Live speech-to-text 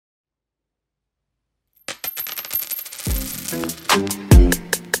Welcome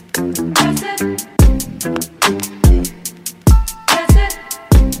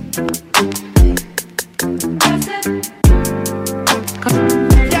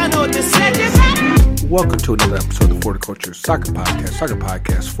to another episode of the Horticulture Soccer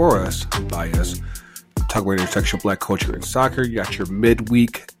Podcast for us, by us. Talk about the intersection of black culture and soccer. You got your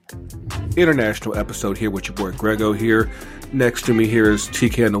midweek international episode here with your boy Grego here. Next to me here is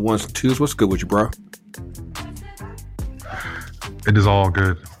TK and the ones and twos. What's good with you, bro? It is all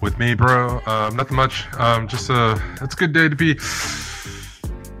good with me, bro. Nothing much. It's a good day to be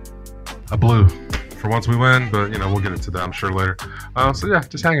a blue. For once we win, but we'll get into that I'm sure later.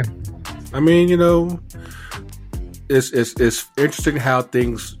 Just hanging. I mean, it's interesting how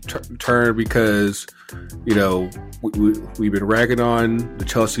things turn because we've been ragging on the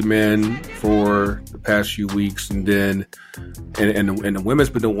Chelsea men for the past few weeks, and then and the women's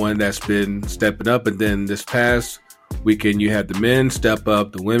been the one that's been stepping up, and then this past weekend you had the men step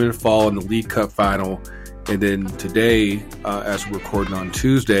up, the women fall in the League Cup final, and then today, as we're recording on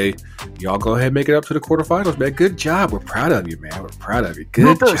Tuesday, y'all go ahead and make it up to the quarterfinals, man. Good job. We're proud of you, man. We're proud of you.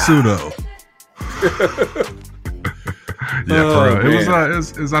 Good job. Yeah,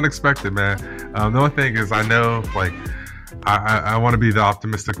 it was unexpected, man. The only thing is, I know, I want to be the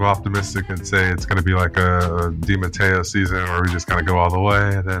optimistic of optimistic and say it's going to be like a Di Matteo season where we just kind of go all the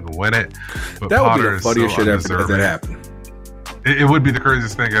way and then win it. But that Potter would be the funniest shit ever if that happened. It would be the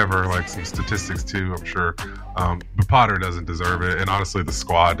craziest thing ever, like some statistics too, I'm sure. But Potter doesn't deserve it, and honestly, the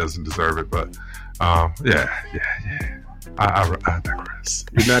squad doesn't deserve it. But yeah. I digress.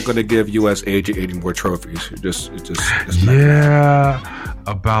 You're not going to give US age any more trophies. It's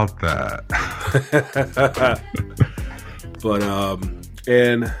about that. But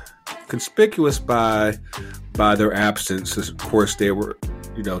and conspicuous by their absence, of course, they were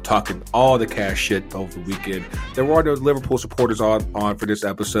talking all the cash shit over the weekend. There were no Liverpool supporters on for this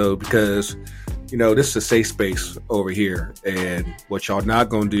episode because this is a safe space over here, and what y'all not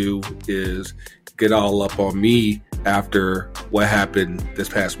gonna do is get all up on me after what happened this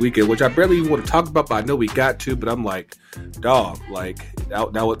past weekend, which I barely even want to talk about, but I know we got to. But I'm like, dog,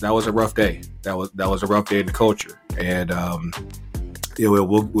 that was a rough day. That was a rough day in the culture, and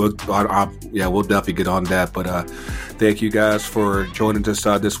we'll definitely get on that. But thank you guys for joining us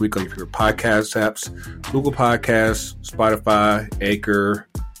this week on your favorite podcast apps: Google Podcasts, Spotify, Anchor,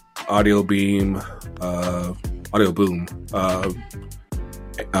 Audio Boom,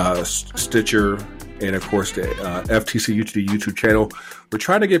 Stitcher, and of course the FTC YouTube channel. We're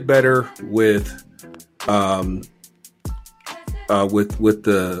trying to get better with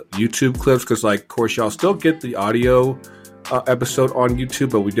the YouTube clips because, of course, y'all still get the audio episode on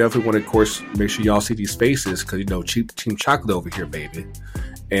YouTube, but we definitely want to, of course, make sure y'all see these faces because Team Chocolate over here, baby.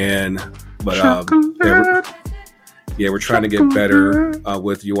 We're trying to get better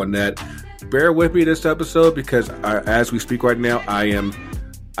with you on that. Bear with me this episode because as we speak right now, I am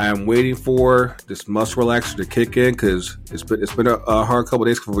waiting for this muscle relaxer to kick in because it's been a hard couple of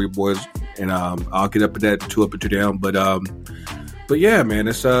days for you boys, and I'll get up in that 2 up and 2 down. But yeah, man,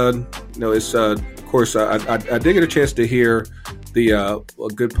 it's of course I did get a chance to hear a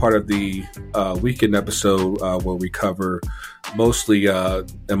good part of the weekend episode where we cover mostly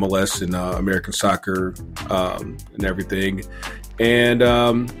MLS and American soccer and everything, and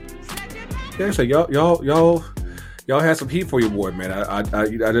so y'all had some heat for your boy, man.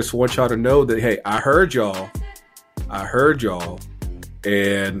 I just want y'all to know that, hey, I heard y'all,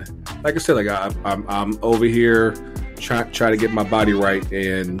 and like I said, I'm over here trying to get my body right,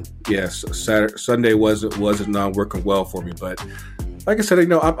 and yes, Sunday wasn't not working well for me, but like I said,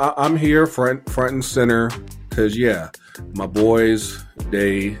 I'm here front and center because my boys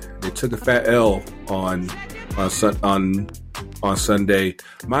they took a fat L on Sunday.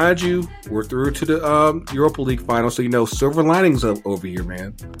 Mind you, we're through to the Europa League final, so silver linings up over here,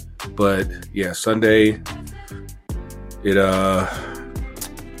 man. But yeah, Sunday it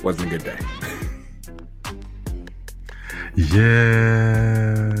wasn't a good day.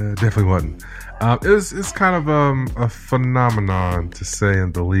 Yeah, definitely wasn't. It's kind of a phenomenon, to say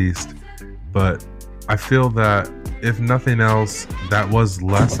in the least, but I feel that if nothing else, that was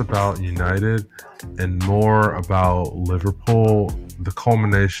less about United and more about Liverpool, the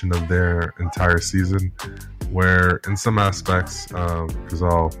culmination of their entire season, where in some aspects, because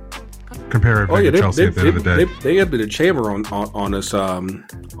I'll compare it to Chelsea at the end of the day. They had been a chamber on us on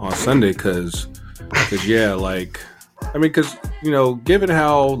Sunday because given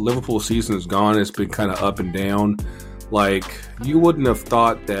how Liverpool's season has gone, it's been kind of up and down. You wouldn't have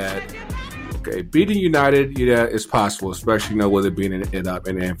thought that. Okay, beating United, it's possible, especially with it being in Anfield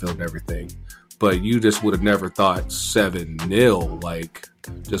and everything. but you just would have never thought 7-0, like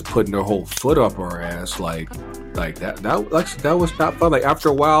just putting their whole foot up our ass, like that was not fun. Like after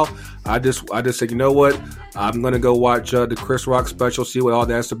a while, I just said, you know what, I'm gonna go watch the Chris Rock special, see what all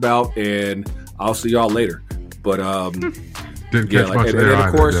that's about, and I'll see y'all later. But didn't catch much of there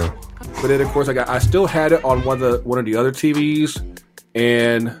either. But then of course I still had it on one of the other TVs,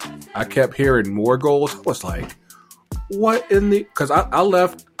 and I kept hearing more goals. I was like, what in the? Because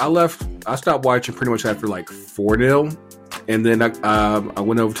I stopped watching pretty much after like 4-0, and then I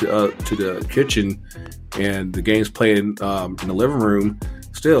went over to the kitchen, and the game's playing in the living room.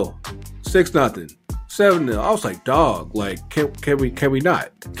 Still 6-0, 7-0. I was like, dog, like can we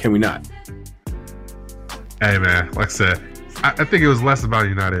not? Hey man, like I said, I think it was less about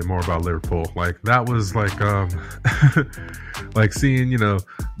United and more about Liverpool. Like that was like like seeing, a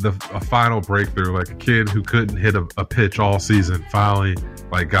final breakthrough, like a kid who couldn't hit a pitch all season finally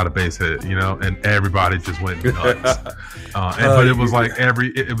like got a base hit, and everybody just went nuts. But it was like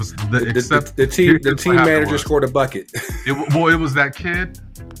the team manager scored a bucket. It was that kid,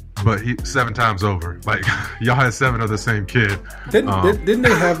 but he 7 times over. Like y'all had 7 of the same kid. Didn't they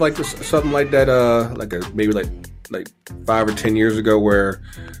have like something like that? Maybe like 5 or 10 years ago, where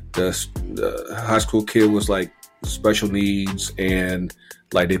the high school kid was like special needs, and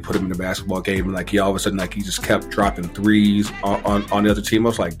like they put him in a basketball game, and like he all of a sudden like he just kept dropping threes on the other team. I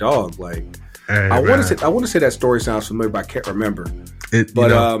was like, dog, like hey, I want to say that story sounds familiar, but I can't remember. These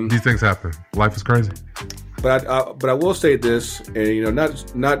things happen. Life is crazy. But I will say this, and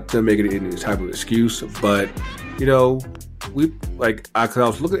not to make it any type of excuse, but we because I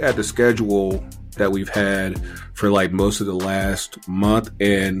was looking at the schedule that we've had for like most of the last month,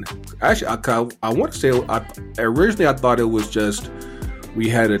 and actually I want to say originally I thought it was just we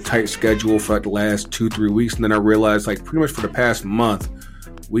had a tight schedule for like the last 2-3 weeks, and then I realized like pretty much for the past month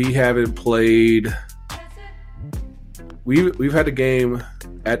we haven't played. We've had a game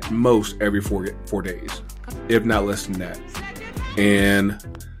at most every 4 days, if not less than that, and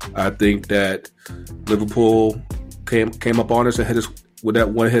I think that Liverpool came up on us and hit us with that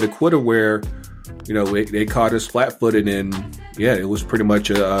one-hit quitter where they caught us flat-footed, and yeah, it was pretty much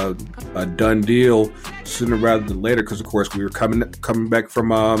a done deal sooner rather than later, because of course we were coming back from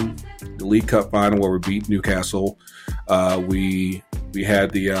the League Cup final where we beat Newcastle. We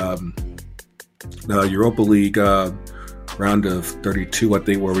had the Europa League round of 32, I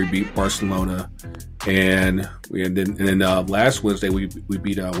think, where we beat Barcelona, and then last Wednesday we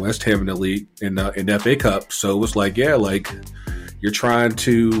beat West Ham in the league in the FA Cup. So it was like, yeah, like you're trying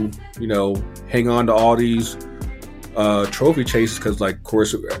to hang on to all these trophy chases, because like of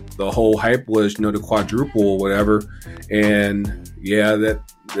course the whole hype was the quadruple or whatever, and yeah,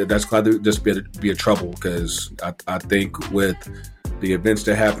 that's glad to just be a trouble, because I think with the events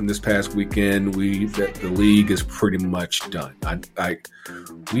that happened this past weekend, the league is pretty much done.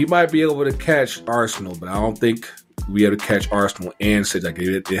 We might be able to catch Arsenal, but I don't think we able to catch Arsenal and City. Like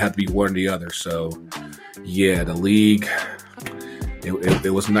they have to be one or the other. So yeah, the league.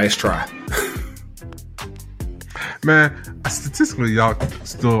 It was a nice try. Man, statistically, y'all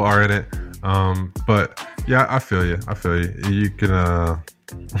still are in it. But yeah, I feel you. You can.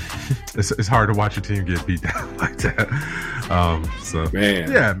 It's hard to watch your team get beat down like that. So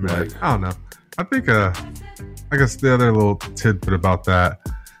man, yeah, man. Like, I don't know. I think. I guess the other little tidbit about that.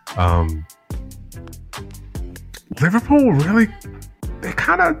 Liverpool really, they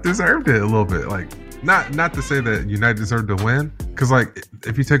kind of deserved it a little bit. Like, not to say that United deserved to win, because like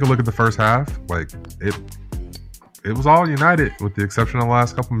if you take a look at the first half, like it was all United with the exception of the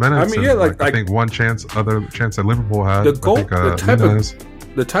last couple minutes. I mean, yeah, I think one other chance that Liverpool had.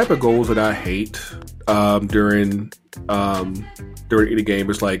 The type of goals that I hate during any game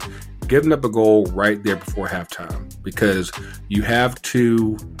is like giving up a goal right there before halftime, because you have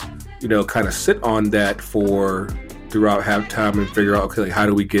to kind of sit on that for throughout halftime and figure out, okay, like, how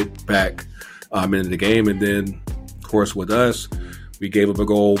do we get back into the game? And then of course with us, we gave up a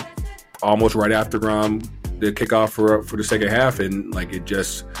goal almost right after the kickoff for the second half, and like it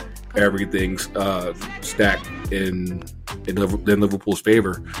just everything's stacked in Liverpool's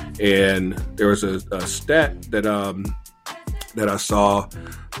favor. And there was a stat that I saw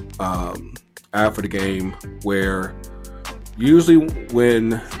after the game, where usually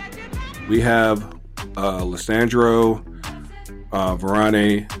when we have Lissandro,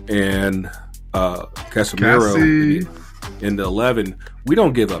 Varane, and Casemiro in the 11, we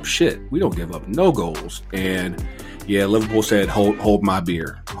don't give up shit. We don't give up no goals. And yeah, Liverpool said, hold my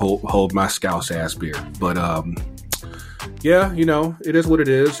beer, hold my Scouse ass beer. But yeah, it is what it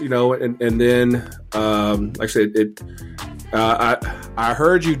is. And then like I said, I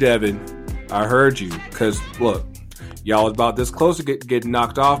heard you, Devin, I heard you. Because look, y'all was about this close to getting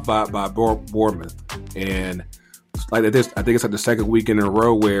knocked off by Bournemouth, and like this, I think it's like the second week in a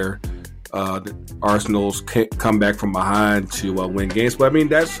row where Arsenal's come back from behind to win games. But I mean,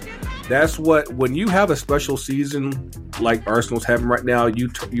 that's what, when you have a special season like Arsenal's having right now, you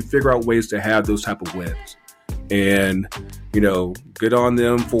figure out ways to have those type of wins. And, good on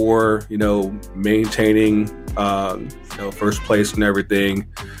them for, maintaining, first place and everything.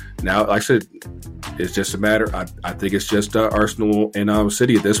 Now, like I said, it's just a matter. I think it's just Arsenal and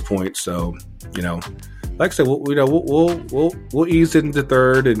City at this point. So, like I said, we'll ease into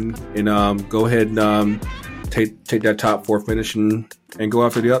third and go ahead and take that top four finish and go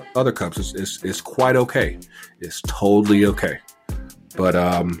after the other cups. It's quite okay. It's totally okay. But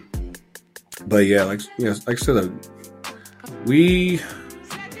yeah, like I said, we're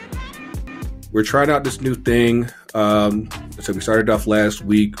trying out this new thing. So we started off last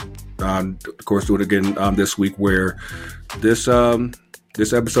week. Of course, do it again this week. Where this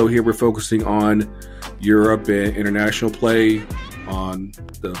episode here, we're focusing on Europe and international play. On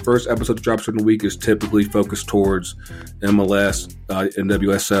the first episode that drops in the week is typically focused towards MLS,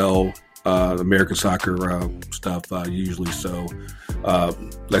 NWSL, American soccer stuff usually. So,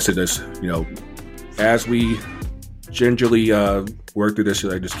 like I said, this, as we gingerly work through this,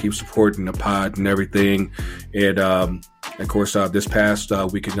 I just keep supporting the pod and everything. And of course, this past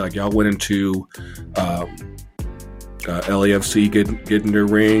weekend, like y'all went into LAFC getting their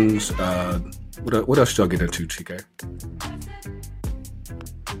rings. What else y'all get into, TK?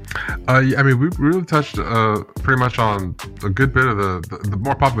 I mean, we really touched pretty much on a good bit of the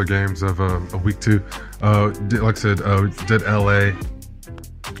more popular games of week 2. Like I said, we did LA.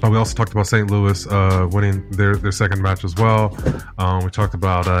 We also talked about St. Louis winning their second match as well. We talked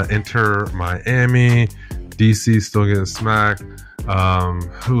about Inter Miami, DC still getting smacked.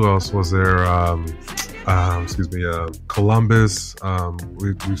 Who else was there? Columbus.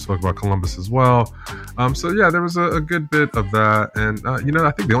 We spoke about Columbus as well. So yeah, there was a good bit of that. And I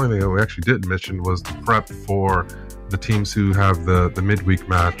think the only thing that we actually didn't mention was the prep for the teams who have the midweek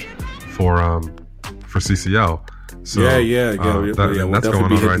match for CCL. So that's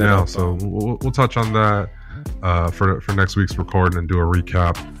going on right now. So we'll touch on that for next week's recording and do a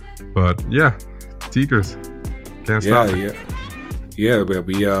recap. But yeah, Tigers can't stop it.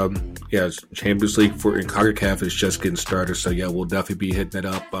 Champions League in CONCACAF is just getting started. So yeah, we'll definitely be hitting that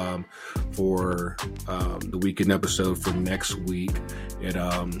up for the weekend episode for next week. And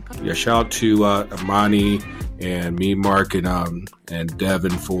shout out to Amani and me, Mark, and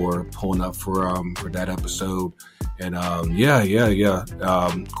Devin for pulling up for that episode. And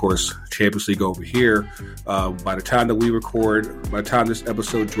of course, Champions League over here. By the time that we record, by the time this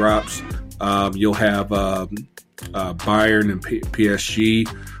episode drops, you'll have Bayern and PSG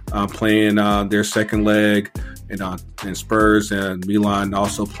playing their second leg, and Spurs and Milan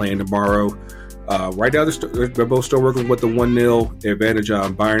also playing tomorrow. Right now, they're both still working with the 1-0 advantage.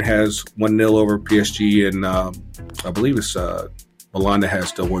 Bayern has 1-0 over PSG, and I believe it's Milan that has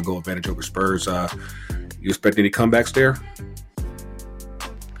still 1-goal advantage over Spurs. You expect any comebacks there?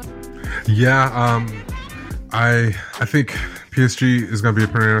 Yeah, I think PSG is going to be a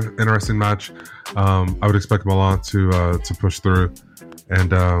pretty interesting match. I would expect Milan to push through. And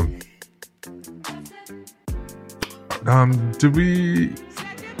did we?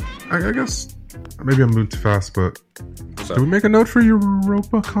 I guess maybe I'm moving too fast, but did we make a note for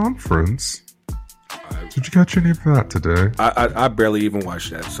Europa Conference? Did you catch any of that today? I barely even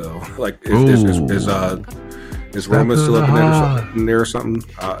watched that. So is Roma still up in there or something?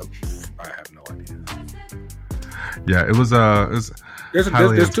 I have no idea. Yeah, it was.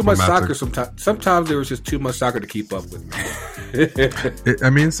 There's too much soccer sometimes. Sometimes there was just too much soccer to keep up with, man.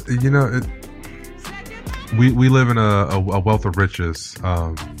 We live in a wealth of riches.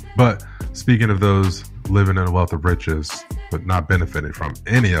 But speaking of those living in a wealth of riches, but not benefiting from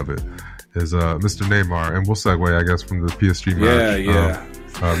any of it, is Mr. Neymar. And we'll segue, I guess, from the PSG match. Yeah.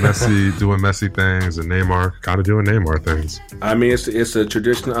 Messi doing Messi things and Neymar kind of doing Neymar things. I mean, it's a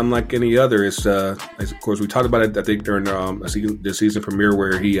tradition unlike any other. It's of course we talked about it, I think, during the season premiere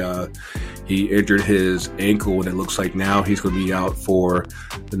where he injured his ankle, and it looks like now he's going to be out for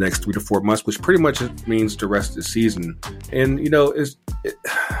the next 3 to 4 months, which pretty much means the rest of the season. And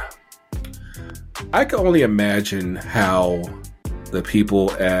I can only imagine how the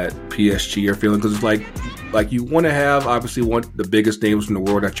people at PSG are feeling, because it's like you want to have obviously the biggest names in the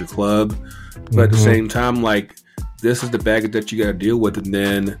world at your club, but at the same time, like, this is the baggage that you got to deal with, and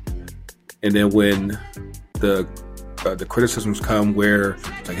then when the the criticisms come where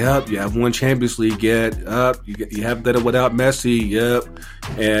it's like, yep, you have won Champions League yet, you haven't done it without Messi, yep,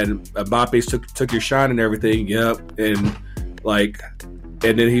 and Mbappe took your shine and everything, yep, and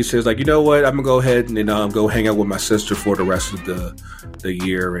then he says like, you know what, I'm gonna go ahead and go hang out with my sister for the rest of the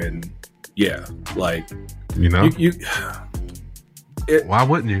year, and yeah, like why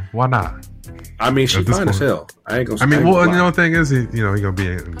wouldn't you? Why not? I mean, she's fine as hell. I ain't gonna. I mean, well, and the only thing is, he gonna be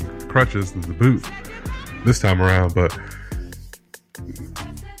in crutches in the boot this time around, but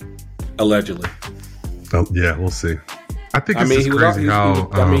allegedly. Oh, yeah, we'll see. I think it's just crazy how.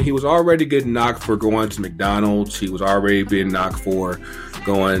 He was already getting knocked for going to McDonald's. He was already being knocked for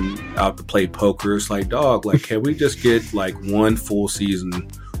going out to play poker. It's like, dog, like, can we just get like one full season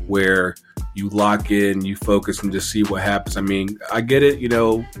where you lock in, you focus, and just see what happens? I mean, I get it.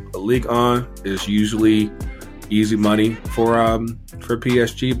 Ligue 1 is usually easy money for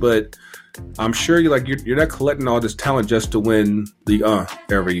PSG, but I'm sure you're not collecting all this talent just to win Ligue 1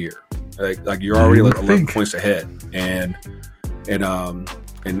 every year. Like you're already 11 points ahead, and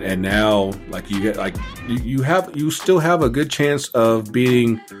now like you get like you still have a good chance of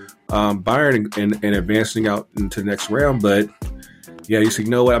beating Bayern and advancing out into the next round, but. Yeah, you say, you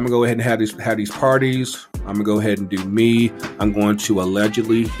know what? I'm gonna go ahead and have these parties. I'm gonna go ahead and do me. I'm going to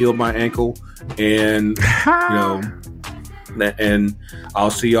allegedly heal my ankle, and and I'll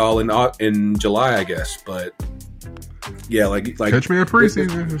see y'all in July, I guess. But yeah, like catch me in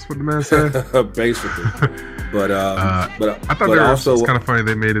preseason. That's what the man said. Basically. But I thought it's kind of funny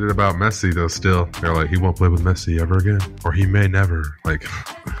they made it about Messi though. Still, they're like, he won't play with Messi ever again, or he may never. Like.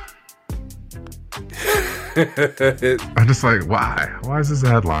 I'm just like, why? Why is this a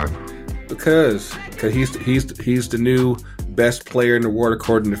headline? Because he's the new best player in the world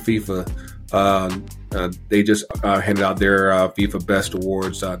according to FIFA. They just handed out their FIFA Best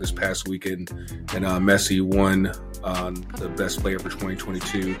Awards this past weekend, and Messi won the best player for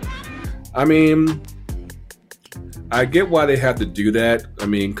 2022. I mean, I get why they have to do that. I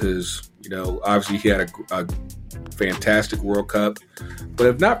mean, because obviously he had a fantastic World Cup. But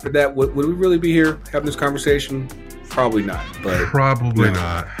if not for that, would we really be here having this conversation? Probably not. But probably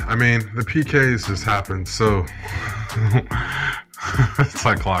not. I mean, the PKs just happened, so it's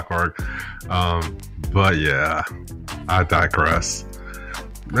like clockwork. But yeah, I digress.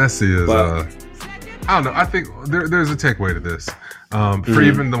 Messi is. I don't know. I think there's a takeaway to this. For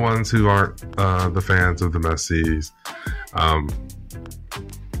even the ones who aren't the fans of the Messis.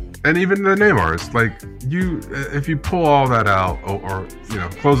 And even the Neymars, like if you pull all that out, or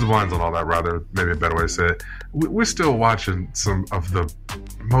close the blinds on all that, rather, maybe a better way to say it, we're still watching some of the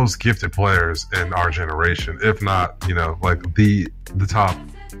most gifted players in our generation, if not, like the top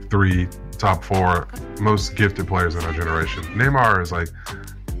 3, top 4 most gifted players in our generation. Neymar is like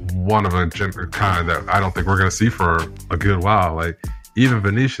one of a kind that I don't think we're gonna see for a good while. Like even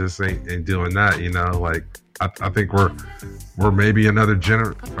Vinicius ain't doing that, like. I think we're maybe another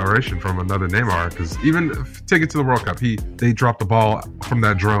generation from another Neymar, because even take it to the World Cup, they dropped the ball from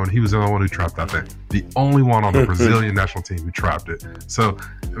that drone. He was the only one who trapped that thing. The only one on the Brazilian national team who trapped it. So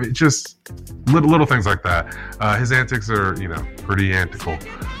I mean, just little things like that. His antics are pretty antical,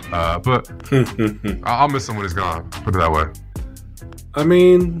 but I'll miss him when he's gone. Put it that way. I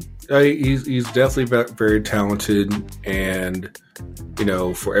mean, he's definitely very talented, and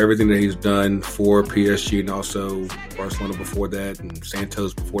for everything that he's done for PSG and also Barcelona before that, and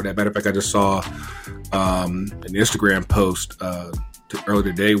Santos before that. Matter of fact, I just saw an Instagram post earlier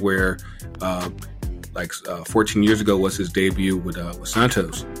today where 14 years ago was his debut with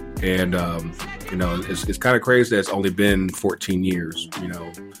Santos, and it's kind of crazy that it's only been 14 years,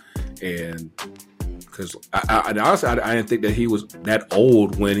 and. Because I honestly didn't think that he was that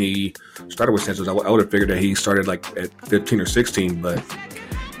old when he started with Santos. I would have figured that he started like at 15 or 16, but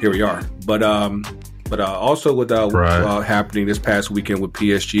here we are. But also with happening this past weekend with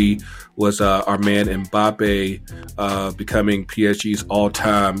PSG was our man Mbappe becoming PSG's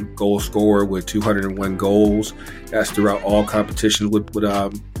all-time goal scorer with 201 goals. That's throughout all competitions with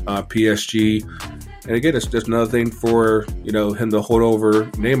PSG. And again, it's just another thing for him to hold over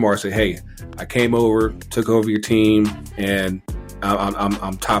Neymar, say, "Hey, I came over, took over your team, and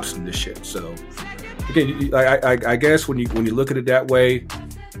I'm tops in this shit." So again, I guess when you look at it that way,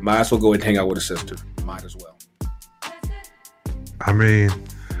 might as well go and hang out with a sister. Might as well. I mean,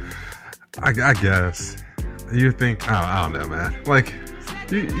 I guess you think I don't know, man. Like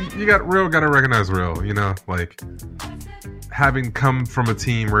you got to recognize real. Like. Having come from a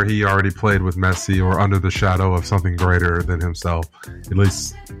team where he already played with Messi or under the shadow of something greater than himself, at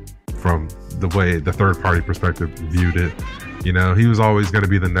least from the way the third party perspective viewed it, You know, he was always going to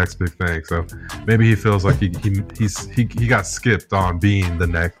be the next big thing. So maybe he feels like he got skipped on being the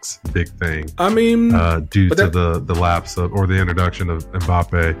next big thing. I mean, due to the lapse of, or the introduction of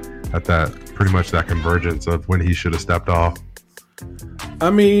Mbappe at that pretty much that convergence of when he should have stepped off. I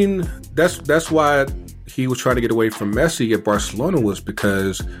mean, that's why he was trying to get away from Messi at Barcelona, was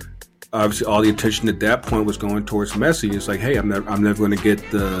because obviously all the attention at that point was going towards Messi. It's like, hey, I'm never going to get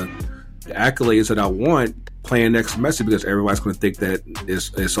the accolades that I want playing next to Messi, because everybody's going to think that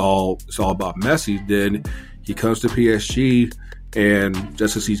it's all about Messi. Then he comes to PSG, and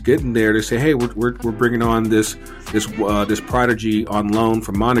just as he's getting there, they say, "Hey, we're bringing on this prodigy on loan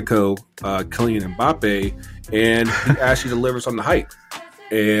from Monaco, Kylian Mbappe," and he actually delivers on the hype.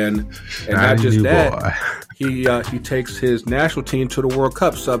 And not just that, he takes his national team to the World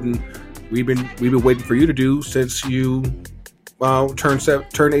Cup, something we've been waiting for you to do since you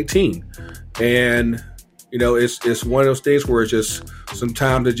turned 18. And you know, it's one of those days where it's just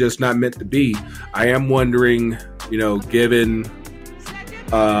sometimes it's just not meant to be. I am wondering, you know, given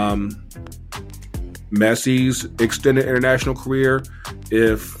Messi's extended international career,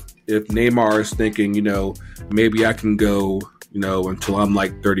 if Neymar is thinking, you know, maybe I can go, you know, until I'm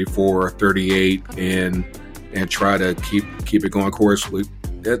like 34 or 38 and try to keep it going. Of course,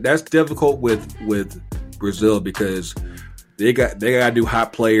 that's difficult with Brazil, because they got to do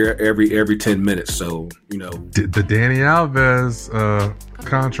hot player every 10 minutes. So, you know, the Dani Alves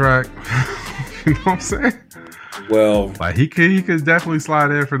contract. You know what I'm saying? Well, like he could definitely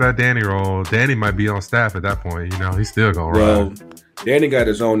slide in for that Danny role. Danny might be on staff at that point. You know, he's still gonna ride. Danny got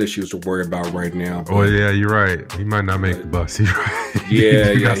his own issues to worry about right now. Oh yeah, you're right. He might not make the bus. You're right.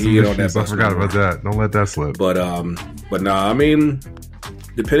 Yeah, he get on that bus. I forgot about that. Don't let that slip. But no, I mean,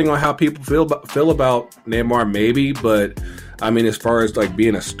 depending on how people feel about Neymar, maybe. But I mean, as far as like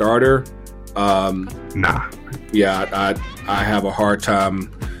being a starter, nah. Yeah, I have a hard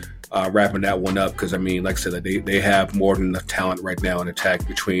time wrapping that one up, because I mean, like I said, they have more than enough talent right now in attack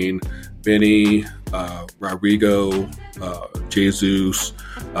between Benny, Rodrigo, Jesus,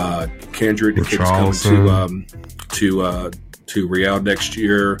 Kendrick, the kid's coming to Real next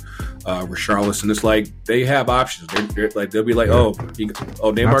year. Richarlison. It's like they have options. They'll be like,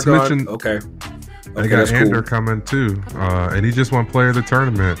 Neymar gone. Okay, they got Ander coming too, and he just won Player of the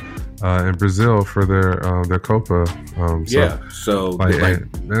Tournament in Brazil for their Copa. So like,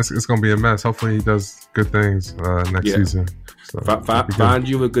 it's going to be a mess. Hopefully, he does good things next season. So find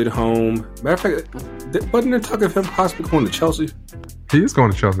you a good home. Matter of fact, wasn't there talk of him possibly going to Chelsea? He is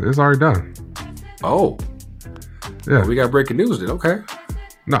going to Chelsea. It's already done. Oh, yeah. Well, we got breaking news then. Okay.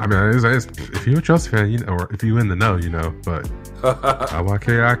 No, I mean, it's, if you're a Chelsea fan, you know, or if you in the know, you know, but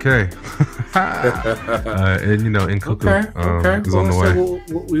IYK. And, you know, Nkunku is on the way.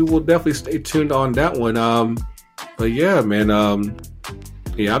 We will definitely stay tuned on that one. But yeah, man, I'm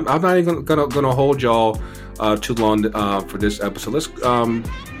not even gonna hold y'all too long for this episode. Let's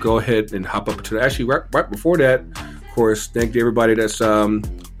go ahead and hop up to actually right before that. Of course, thank you everybody that's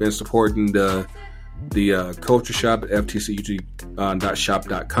been supporting the Culture Shop at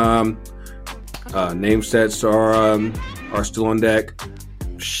ftcug.shop.com. Name sets are still on deck.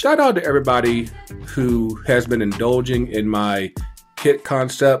 Shout out to everybody who has been indulging in my kit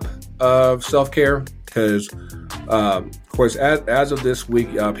concept of self-care, because of course as of this week,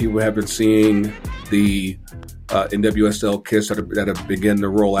 people have been seeing the NWSL kits that have begun to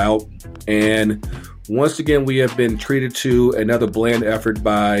roll out, and once again we have been treated to another bland effort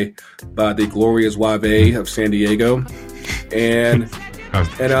by the Glorious Wave of San Diego, and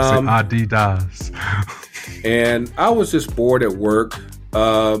Adidas. And I was just bored at work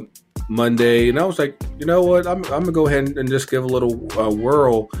Monday, and I was like, you know what, I'm gonna go ahead and just give a little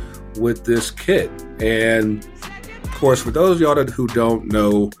whirl with this kit. And of course, for those of y'all who don't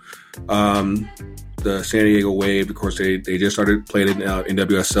know, the San Diego Wave, of course, they just started playing in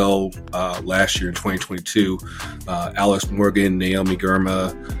NWSL last year in 2022. Alice Morgan, Naomi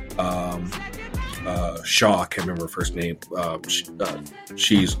Girma, Shaw, I can't remember her first name.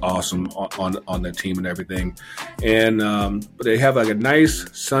 She's awesome on the team and everything. And but they have like a nice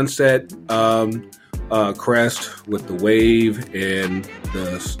sunset crest with the wave and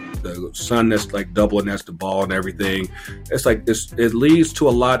the sun that's like doubling as the ball and everything. It's like this. It leads to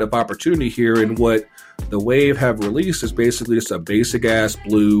a lot of opportunity here. And what the Wave have released is basically just a basic ass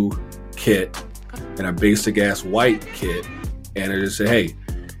blue kit and a basic ass white kit, and they just say, "Hey,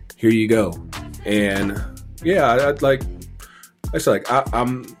 here you go." And yeah,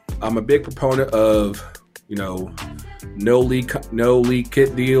 I'm a big proponent of, you know, no league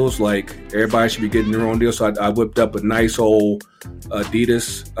kit deals. Like, everybody should be getting their own deal. So I whipped up a nice old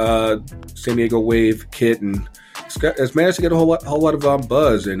Adidas San Diego Wave kit, and it's managed to get a whole lot of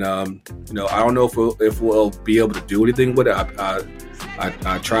buzz, and I don't know if we'll be able to do anything with it. I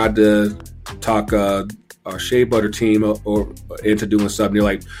tried to talk our Shea Butter team or into doing something. They're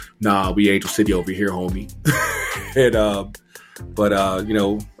like, "Nah, we Angel City over here, homie." And but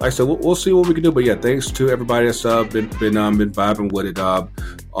like I said, we'll see what we can do. But yeah, thanks to everybody that's been vibing with it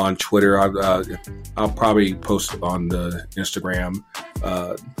on Twitter. I'll probably post on the Instagram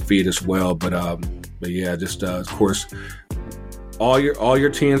feed as well. But yeah, just of course, all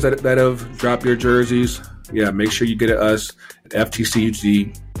your teams that have dropped your jerseys. Yeah, make sure you get at us at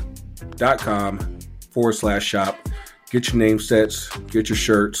ftcug.com/shop. Get your name sets, get your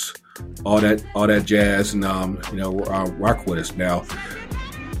shirts, all that jazz, and rock with us now.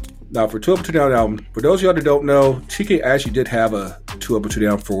 Now for 2 Up and 2 Down, for those of y'all that don't know, TK actually did have a 2 Up and 2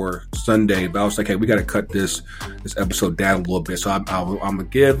 Down for Sunday, but I was like, hey, we got to cut this episode down a little bit. So I'm gonna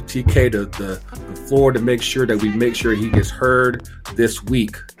give TK the floor to make sure that he gets heard this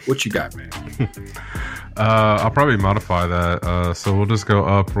week. What you got, man? I'll probably modify that. So we'll just go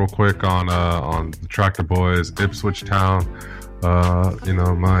up real quick on the Tractor Boys, Ipswich Town. My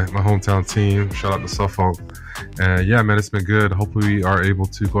hometown team. Shout out to Suffolk. And yeah, man, it's been good. Hopefully we are able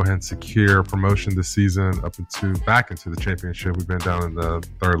to go ahead and secure promotion this season back into the championship. We've been down in the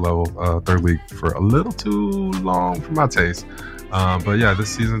third league for a little too long for my taste. But yeah, this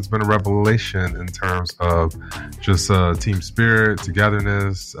season's been a revelation in terms of just team spirit,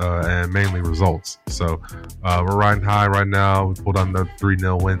 togetherness, and mainly results. So we're riding high right now. We pulled out another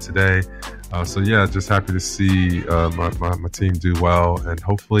 3-0 win today. So yeah, just happy to see my team do well, and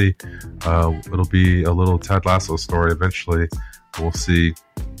hopefully it'll be a little Ted Lasso story eventually. We'll see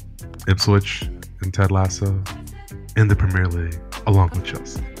Ipswich and Ted Lasso in the Premier League along with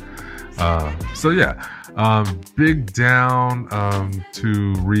Chelsea. So yeah, big down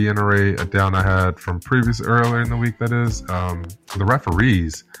to reiterate a down I had from earlier in the week. That is the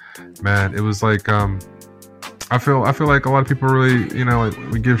referees. Man, it was like I feel like a lot of people really,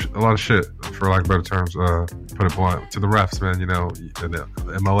 we give a lot of shit, for lack of better terms, put it blunt, to the refs, man. The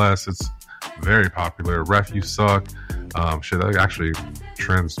MLS, it's very popular. Ref, you suck. That actually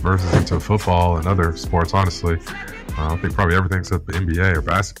transverses into football and other sports, honestly. I think probably everything except the NBA or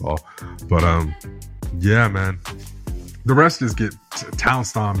basketball. But yeah, man, the refs just get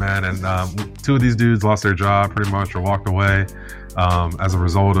trounced on, man. And 2 of these dudes lost their job pretty much, or walked away as a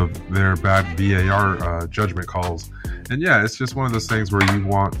result of their bad VAR judgment calls. And yeah, it's just one of those things where you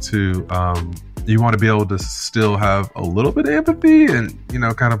want to be able to still have a little bit of empathy and,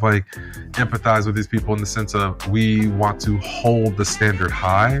 kind of like empathize with these people in the sense of we want to hold the standard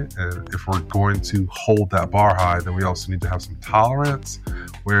high. And if we're going to hold that bar high, then we also need to have some tolerance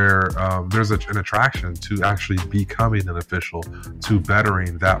where there's an attraction to actually becoming an official, to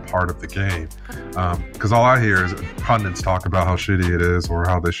bettering that part of the game. Because all I hear is pundits talk about how shitty it is, or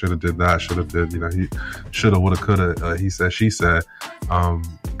how they should have did that, should have did, he should have, would have, could have, he said, she said, kind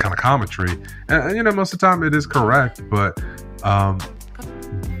of commentary. And most of the time it is correct, but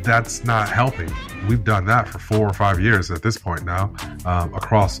that's not helping. We've done that for 4 or 5 years at this point now,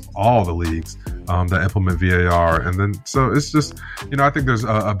 across all the leagues that implement VAR. And then, so it's just, I think there's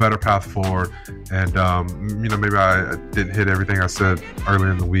a better path forward. And, maybe I didn't hit everything I said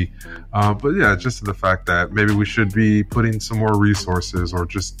earlier in the week. But yeah, just the fact that maybe we should be putting some more resources, or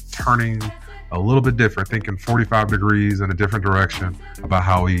just turning a little bit different, thinking 45 degrees in a different direction about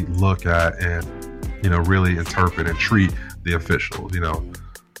how we look at and, really interpret and treat the officials.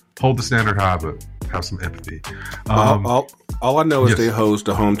 Hold the standard high, but have some empathy. All I know is they host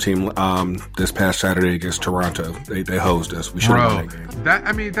the home team this past Saturday against Toronto. They host us. We should have won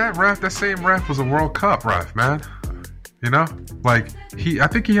that game. That same ref was a World Cup ref, man. I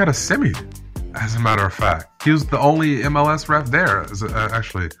think he had a semi. As a matter of fact, he was the only MLS ref there.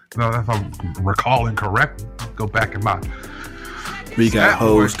 Actually, if I'm recalling correctly, go back in my. We got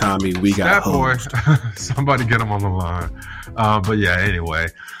hosed, Tommy. We got hosed. Somebody get him on the line. But yeah, anyway.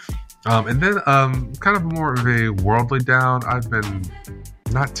 And then kind of more of a worldly down. I've been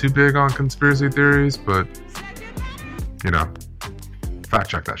not too big on conspiracy theories, but, fact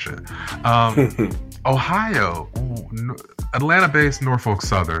check that shit. Ohio, Atlanta-based Norfolk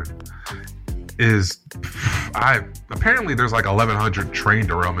Southern apparently there's like 1,100 train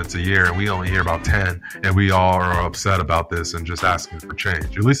derailments a year, and we only hear about 10, and we all are upset about this and just asking for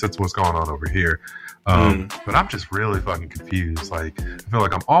change. At least that's what's going on over here. But I'm just really fucking confused. I feel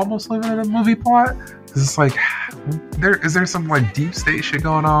like I'm almost living in a movie plot. It's like, is there some deep state shit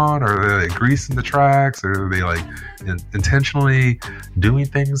going on, or are they greasing the tracks, or are they intentionally doing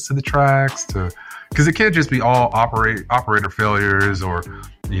things to the tracks because it can't just be all operator failures, or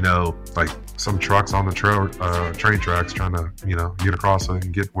like some trucks on the train tracks trying to, get across so they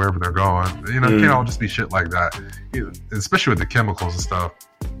can get wherever they're going. It can't all just be shit like that, especially with the chemicals and stuff.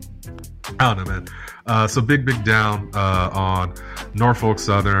 I don't know, man. So big down on Norfolk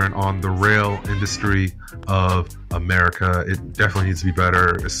Southern, on the rail industry of America. It definitely needs to be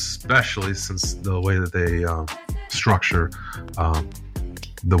better, especially since the way that they structure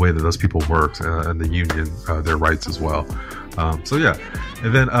the way that those people work and the union, their rights as well. So yeah,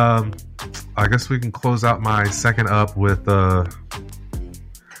 and then I guess we can close out my second up with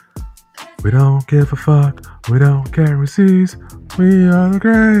we don't give a fuck, we don't care who sees, we are the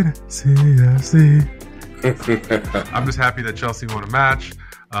great CFC. I'm just happy that Chelsea won a match,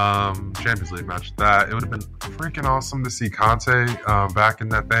 Champions League match. That it would have been freaking awesome to see Conte back in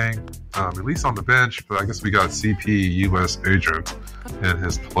that thing, at least on the bench. But I guess we got CP US agent in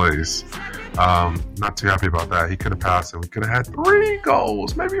his place. Not too happy about that. He could have passed and we could have had 3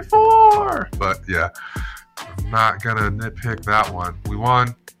 goals, maybe 4. But yeah, I'm not gonna nitpick that one. We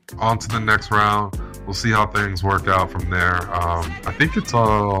won. On to the next round. We'll see how things work out from there. I think it's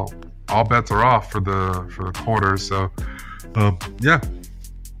all bets are off for the quarters. So yeah,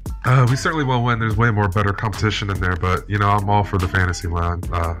 we certainly will win. There's way more better competition in there, but I'm all for the fantasy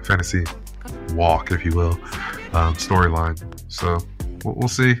walk, if you will, storyline. So we'll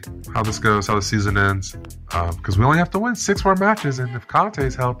see how this goes, how the season ends, because we only have to win 6 more matches, and if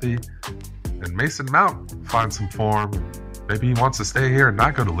Conte's healthy and Mason Mount finds some form, maybe he wants to stay here and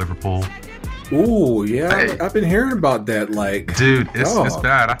not go to Liverpool. Ooh, yeah, hey. I've been hearing about that. Like, dude, it's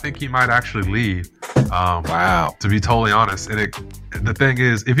bad. I think he might actually leave. Wow. To be totally honest, and the thing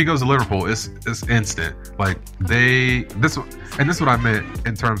is, if he goes to Liverpool, it's instant. Like this is what I meant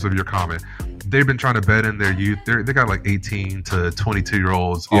in terms of your comment. They've been trying to bet in their youth. They got like 18 to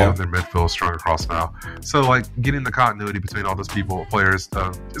 22-year-olds all in their midfield strung across now. So like getting the continuity between all those players,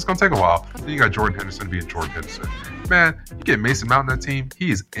 it's gonna take a while. Then you got Jordan Henderson being Jordan Henderson. Man, you get Mason Mount in that team,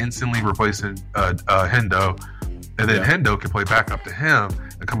 he is instantly replacing Hendo, and then Hendo can play back up to him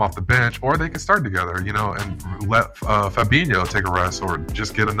and come off the bench, or they can start together, and let Fabinho take a rest, or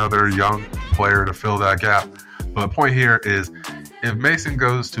just get another young player to fill that gap. But the point here is, if Mason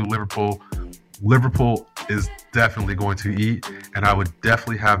goes to Liverpool is definitely going to eat, and I would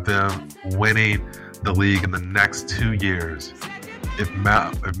definitely have them winning the league in the next 2 years. If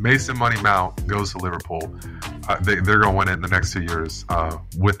Mason Money Mount goes to Liverpool, they're going to win it in the next 2 years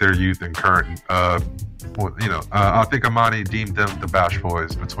with their youth and current. I think Amani deemed them the Bash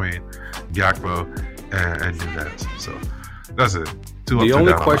Boys between Gakpo and Nunez. So that's it. The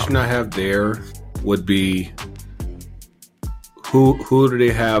only question I have there would be who do they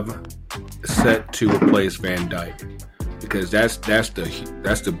have set to replace Van Dijk? Because that's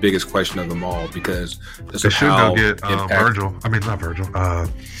the biggest question of them all. Because they should go get Virgil. I mean, not Virgil.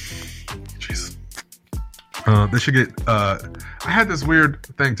 Jeez. They should get. I had this weird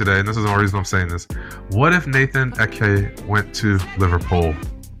thing today, and this is the only reason I'm saying this. What if Nathan Ake went to Liverpool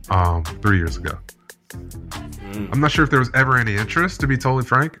 3 years ago? I'm not sure if there was ever any interest, to be totally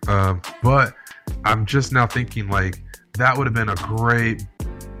frank. But I'm just now thinking like that would have been a great.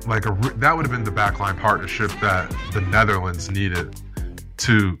 That would have been the backline partnership that the Netherlands needed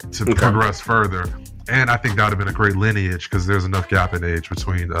to progress further, and I think that would have been a great lineage because there's enough gap in age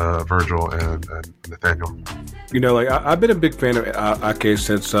between Virgil and Nathaniel. I've been a big fan of Ake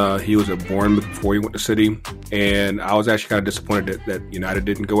since he was at Bournemouth before he went to City, and I was actually kind of disappointed that United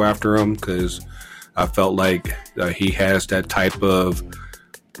didn't go after him because I felt like he has that type of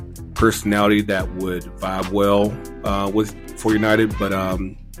personality that would vibe well for United, but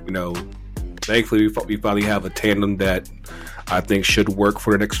thankfully we finally have a tandem that I think should work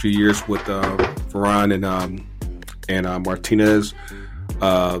for the next few years with Varane and Martinez.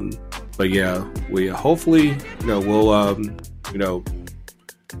 But yeah, we hopefully we'll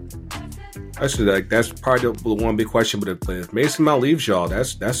that's probably the one big question. But if Mason Mount leaves y'all,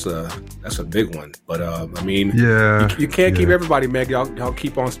 that's a big one. But you can't keep everybody, man. Y'all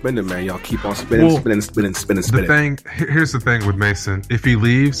keep on spending, man. Y'all keep on spending. Here's the thing with Mason. If he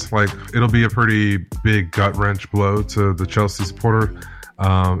leaves, it'll be a pretty big gut wrench blow to the Chelsea supporter.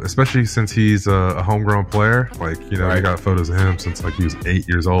 Especially since he's a homegrown player. You got photos of him since he was 8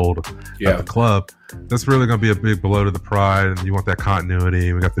 years old at the club. That's really going to be a big blow to the pride, and you want that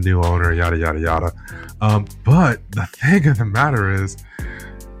continuity. We got the new owner, yada, yada, yada. But the thing of the matter is,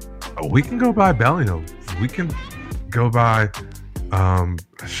 we can go buy Bellingham. We can go buy,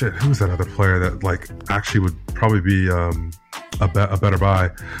 who's that other player that actually would probably be a better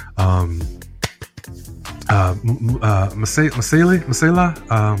buy?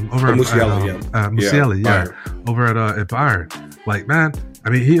 Musiala over at Bayern. I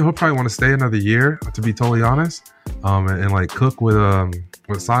mean, he'll probably want to stay another year, to be totally honest, and like cook with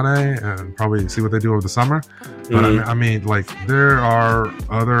Sane and probably see what they do over the summer. But I mean, like there are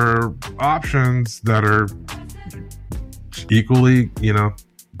other options that are equally,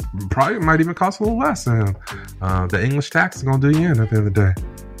 probably might even cost a little less than him. The English tax is gonna do you in at the end of the day.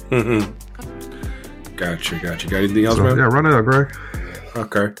 Gotcha. Got anything else, man? Yeah, run it up, Greg.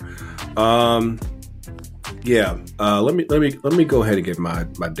 Okay. Let me go ahead and get my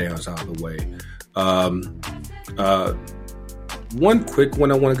downs out of the way. One quick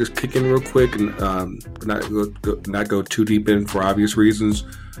one I want to just kick in real quick and not go too deep in for obvious reasons.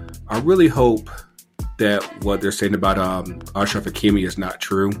 I really hope that what they're saying about Achraf Hakimi is not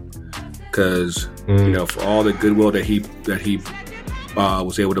true, because for all the goodwill that he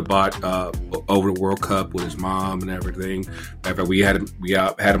was able to bought over the World Cup with his mom and everything. After we had him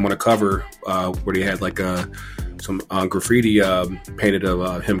on a cover where they had like some graffiti painted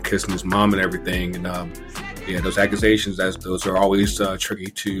of him kissing his mom and everything. And those accusations, those are always tricky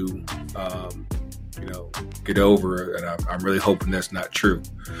to get over. And I'm really hoping that's not true.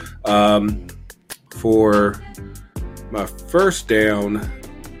 For my first down,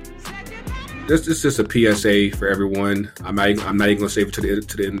 this is just a PSA for everyone. I'm not even going to save it to the end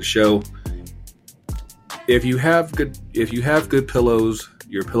of the show. If you have good pillows,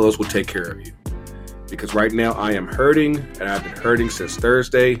 your pillows will take care of you. Because right now I am hurting, and I've been hurting since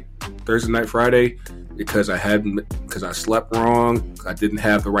Thursday night, Friday, because I slept wrong. I didn't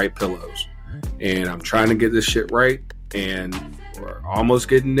have the right pillows, and I'm trying to get this shit right, and we're almost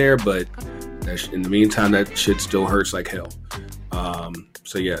getting there. But in the meantime, that shit still hurts like hell.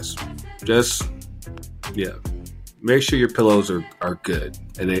 So yes, make sure your pillows are good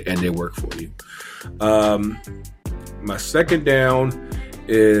and they work for you. My second down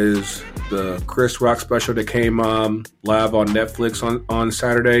is the Chris Rock special that came live on Netflix on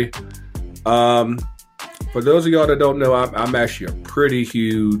Saturday. For those of y'all that don't know, I'm actually a pretty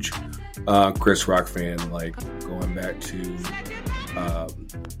huge Chris Rock fan. Like going back to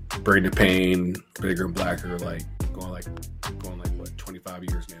Bring the Pain, Bigger and Blacker, like going like what 25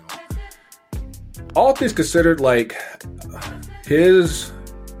 years now. All things considered, like his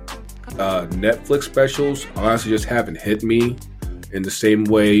Netflix specials honestly just haven't hit me in the same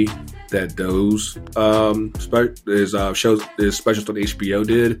way that those his specials on HBO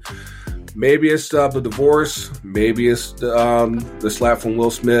did. Maybe it's the divorce, maybe it's the slap from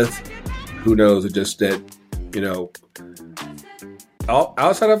Will Smith. Who knows? It's just that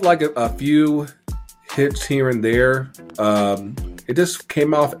outside of like a few hits here and there, it just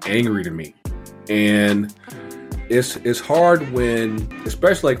came off angry to me. And it's hard when,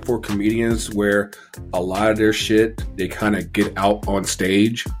 especially like for comedians, where a lot of their shit they kind of get out on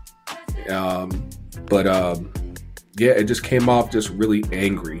stage. It just came off just really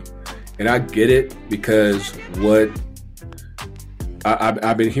angry, and I get it because what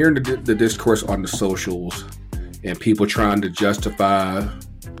I've been hearing the discourse on the socials and people trying to justify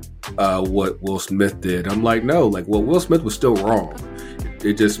what Will Smith did. I'm like, no, like, well, Will Smith was still wrong.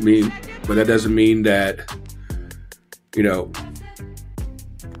 But that doesn't mean that,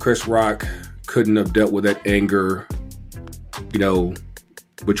 Chris Rock couldn't have dealt with that anger,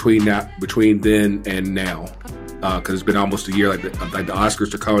 between then and now. Because it's been almost a year, like the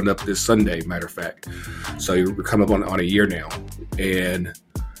Oscars are coming up this Sunday, matter of fact. So we're coming up on a year now. And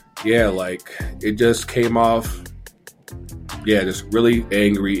yeah, like it just came off, just really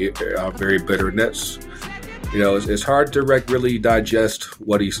angry, very bitter. And that's, it's hard to really digest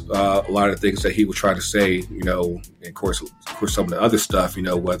what he's, a lot of the things that he was trying to say, and of course some of the other stuff,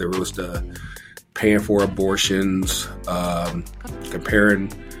 whether it was the paying for abortions,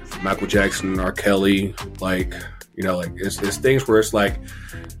 comparing Michael Jackson and R. Kelly, it's things where it's like,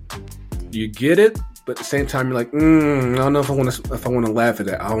 you get it, but at the same time, you're like, I don't know if I want to laugh at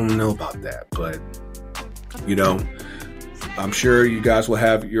that. I don't know about that, but, I'm sure you guys will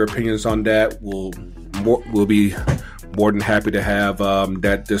have your opinions on that. We'll be more than happy to have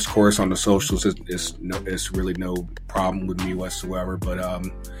that discourse on the socials. It's really no problem with me whatsoever. But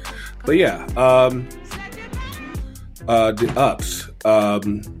yeah, the ups.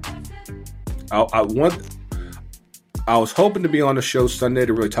 I was hoping to be on the show Sunday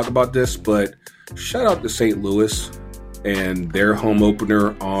to really talk about this, but shout out to St. Louis and their home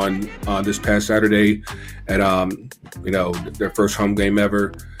opener on this past Saturday at their first home game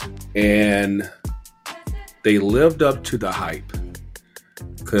ever, and they lived up to the hype.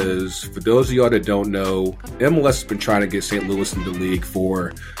 Because for those of y'all that don't know, MLS has been trying to get St. Louis in the league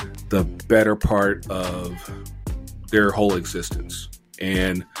for the better part of their whole existence,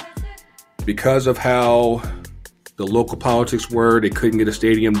 and because of how the local politics were. They couldn't get a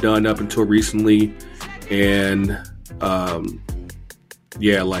stadium done up until recently, and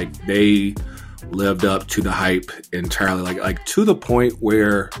like they lived up to the hype entirely, like to the point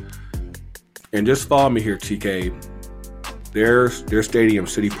where, and just follow me here, TK. Their stadium,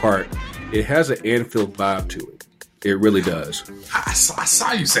 City Park, it has an Anfield vibe to it. It really does. I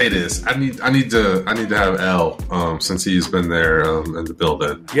saw you say this. I need to have L since he's been there in the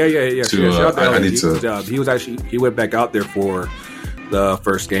building. Yeah. Shout out to L. He went back out there for the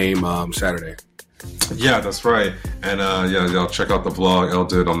first game Saturday. Yeah, that's right. And y'all check out the vlog Elle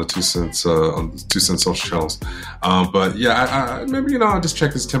did on the 2 Cents on the 2 Cents social channels. But yeah, I maybe I'll just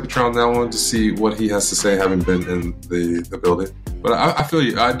check his temperature on that one to see what he has to say, having been in the building. But I feel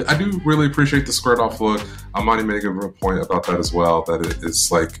you. I do really appreciate the squared off look. Monty made a good point about that as well. That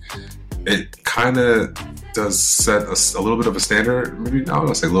it's like it kind of does set a little bit of a standard. Maybe I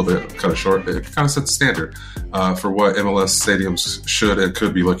don't say a little bit, kind of short. But it kind of sets a standard for what MLS stadiums should and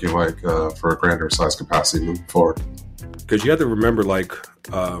could be looking like for a grander size capacity moving forward. Because you have to remember, like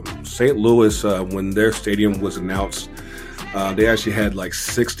St. Louis, when their stadium was announced, they actually had like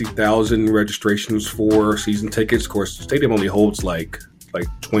 60,000 registrations for season tickets. Of course, the stadium only holds like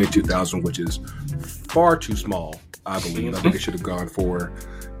 22,000, which is far too small. I believe. I think it should have gone for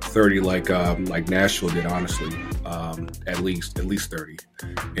 30, like Nashville did. Honestly, at least 30.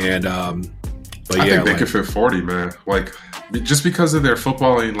 And but I think they could fit 40, man. Like just because of their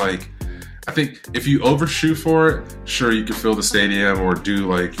footballing, like. I think if you overshoot for it, sure, you can fill the stadium or do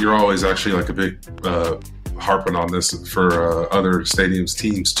like you're always actually like a big harping on this for other stadiums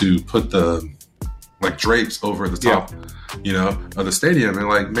teams to put the like drapes over the top, of the stadium and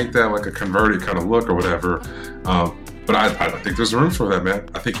like make that like a converted kind of look or whatever. But I don't think there's room for that, man.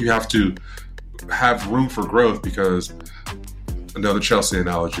 I think you have to have room for growth because another Chelsea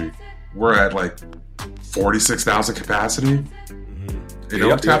analogy, we're at like 46,000 capacity. They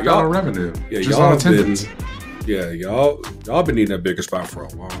don't tap out on revenue. Yeah, just on attendance. Y'all been needing a bigger spot for a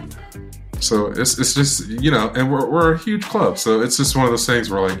while now. So it's just and we're a huge club, so it's just one of those things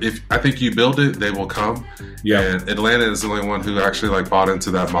where like if I think you build it, they will come. Yeah, and Atlanta is the only one who actually like bought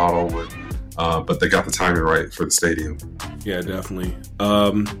into that model with, but they got the timing right for the stadium. Yeah, definitely.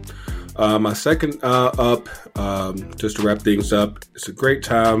 My second up, just to wrap things up, it's a great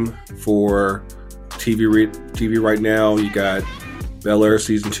time for TV right now. You got Bel Air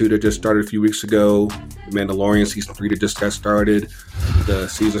Season 2 that just started a few weeks ago. The Mandalorian Season 3 that just got started. The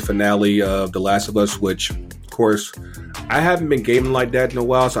season finale of The Last of Us, which, of course, I haven't been gaming like that in a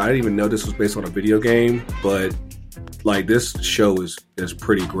while, so I didn't even know this was based on a video game. But, like, this show is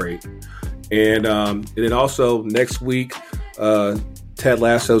pretty great. And then also, next week, Ted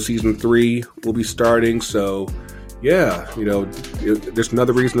Lasso Season 3 will be starting. So, yeah, there's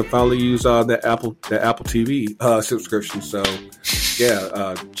another reason to finally use the Apple TV subscription. So,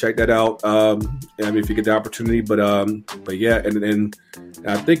 yeah, check that out. If you get the opportunity, but yeah, and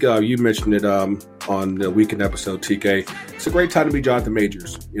I think you mentioned it on the weekend episode, TK. It's a great time to be Jonathan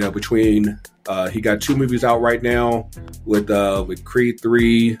Majors. Between he got 2 movies out right now with Creed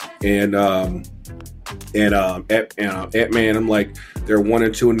 3 and Ant-Man. I'm like, they're 1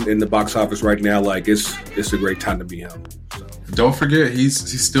 and 2 in the box office right now. Like it's a great time to be him. So. Don't forget,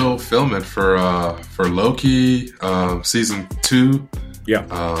 he's still filming for Loki season 2.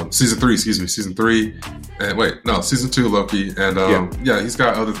 Yeah. Season 3. Season 3. And season 2 Loki. And he's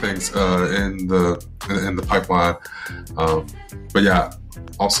got other things in the pipeline. But yeah,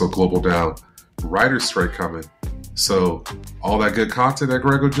 also Global Down, writer's strike coming. So all that good content that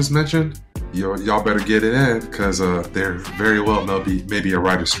Grego just mentioned, y'all better get it in because there very well maybe a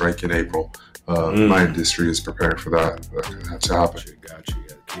writer's strike in April. My industry is preparing for that. That's to happen. Gotcha.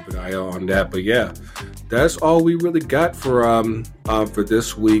 Keep an eye on that. But yeah, that's all we really got for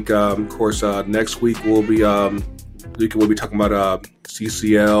this week. Of course, next week we'll be talking about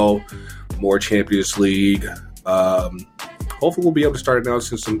CCL, more Champions League. Hopefully, we'll be able to start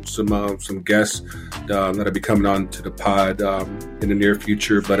announcing some guests that'll be coming on to the pod in the near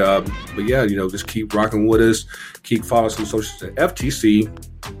future. But yeah, just keep rocking with us. Keep following us on socials at FTC.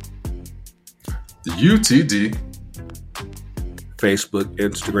 UTD, Facebook,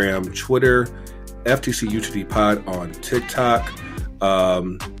 Instagram, Twitter, FTC UTD Pod on TikTok.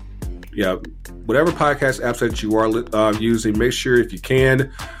 Whatever podcast apps that you are using, make sure if you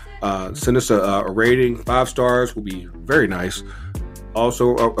can send us a rating. 5 stars will be very nice.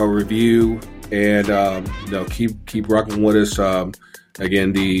 Also a review, and keep rocking with us.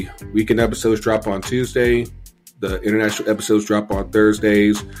 Again, the weekend episodes drop on Tuesday. The international episodes drop on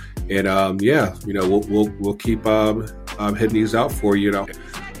Thursdays, and we'll keep hitting these out for you.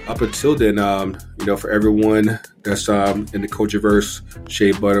 up until then, for everyone that's in the Coachiverse,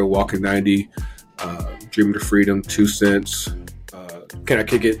 Shea Butter, Walking 90, Dreaming of Freedom, 2 Cents, Can I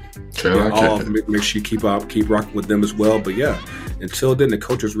Kick It? Make sure you keep rocking with them as well. But yeah, until then, the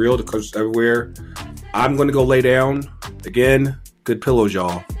Coach is real. The Coach is everywhere. I'm going to go lay down. Again, good pillows,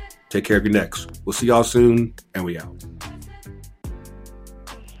 y'all. Take care of your necks. We'll see y'all soon, and we out.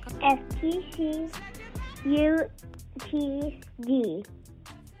 FTCUTD.